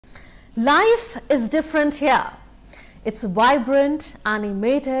Life is different here. It's vibrant,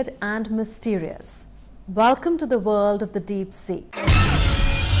 animated, and mysterious. Welcome to the world of the deep sea.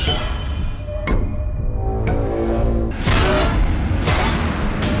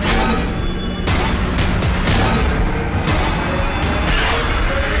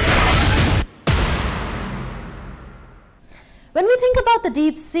 When we think about the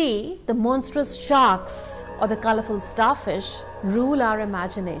deep sea, the monstrous sharks or the colorful starfish rule our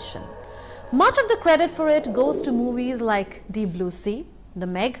imagination. Much of the credit for it goes to movies like Deep Blue Sea, The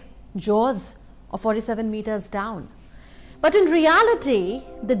Meg, Jaws, or 47 Meters Down. But in reality,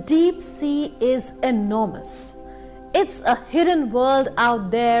 the deep sea is enormous. It's a hidden world out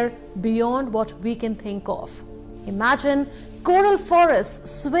there beyond what we can think of. Imagine coral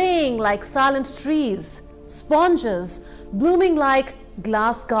forests swaying like silent trees, sponges blooming like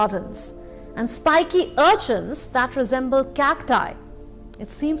glass gardens, and spiky urchins that resemble cacti.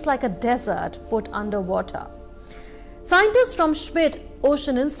 It seems like a desert put underwater. Scientists from Schmidt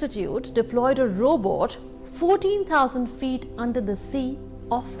Ocean Institute deployed a robot 14,000 feet under the sea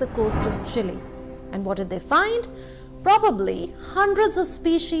off the coast of Chile. And what did they find? Probably hundreds of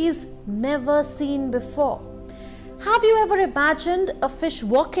species never seen before. Have you ever imagined a fish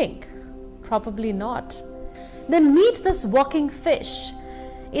walking? Probably not. Then meet this walking fish.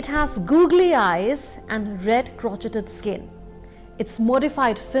 It has googly eyes and red crotcheted skin. Its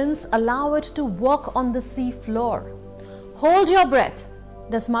modified fins allow it to walk on the sea floor. Hold your breath,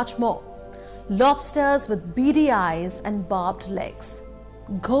 there's much more. Lobsters with beady eyes and barbed legs.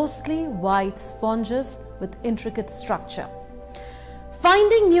 Ghostly white sponges with intricate structure.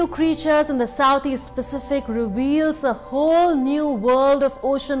 Finding new creatures in the Southeast Pacific reveals a whole new world of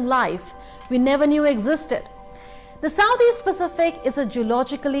ocean life we never knew existed. The Southeast Pacific is a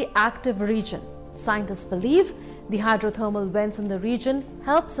geologically active region. Scientists believe the hydrothermal vents in the region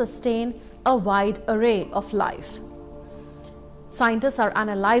help sustain a wide array of life. Scientists are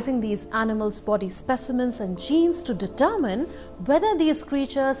analyzing these animals' body specimens and genes to determine whether these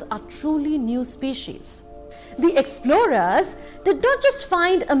creatures are truly new species. The explorers did not just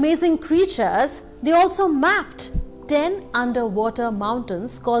find amazing creatures, they also mapped 10 underwater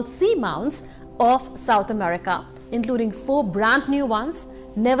mountains called seamounts of South America, including 4 brand new ones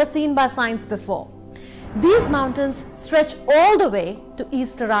never seen by science before. These mountains stretch all the way to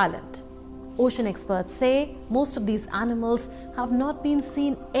Easter Island. Ocean experts say most of these animals have not been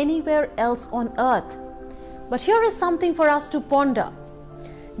seen anywhere else on Earth. But here is something for us to ponder.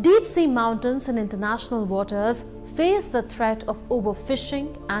 Deep sea mountains in international waters face the threat of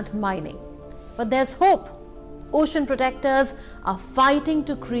overfishing and mining. But there's hope. Ocean protectors are fighting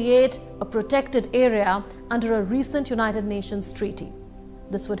to create a protected area under a recent United Nations treaty.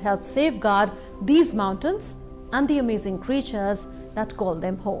 This would help safeguard these mountains and the amazing creatures that call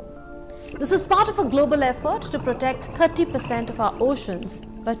them home. This is part of a global effort to protect 30% of our oceans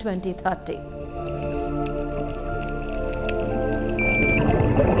by 2030.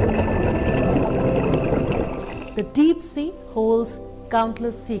 The deep sea holds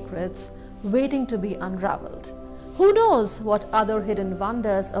countless secrets waiting to be unraveled. Who knows what other hidden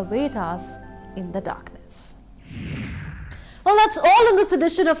wonders await us in the darkness? Well, that's all in this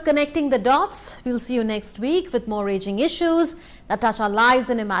edition of Connecting the Dots. We'll see you next week with more raging issues that touch our lives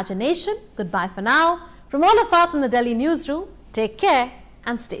and imagination. Goodbye for now. From all of us in the Delhi newsroom, take care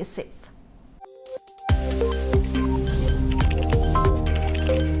and stay safe.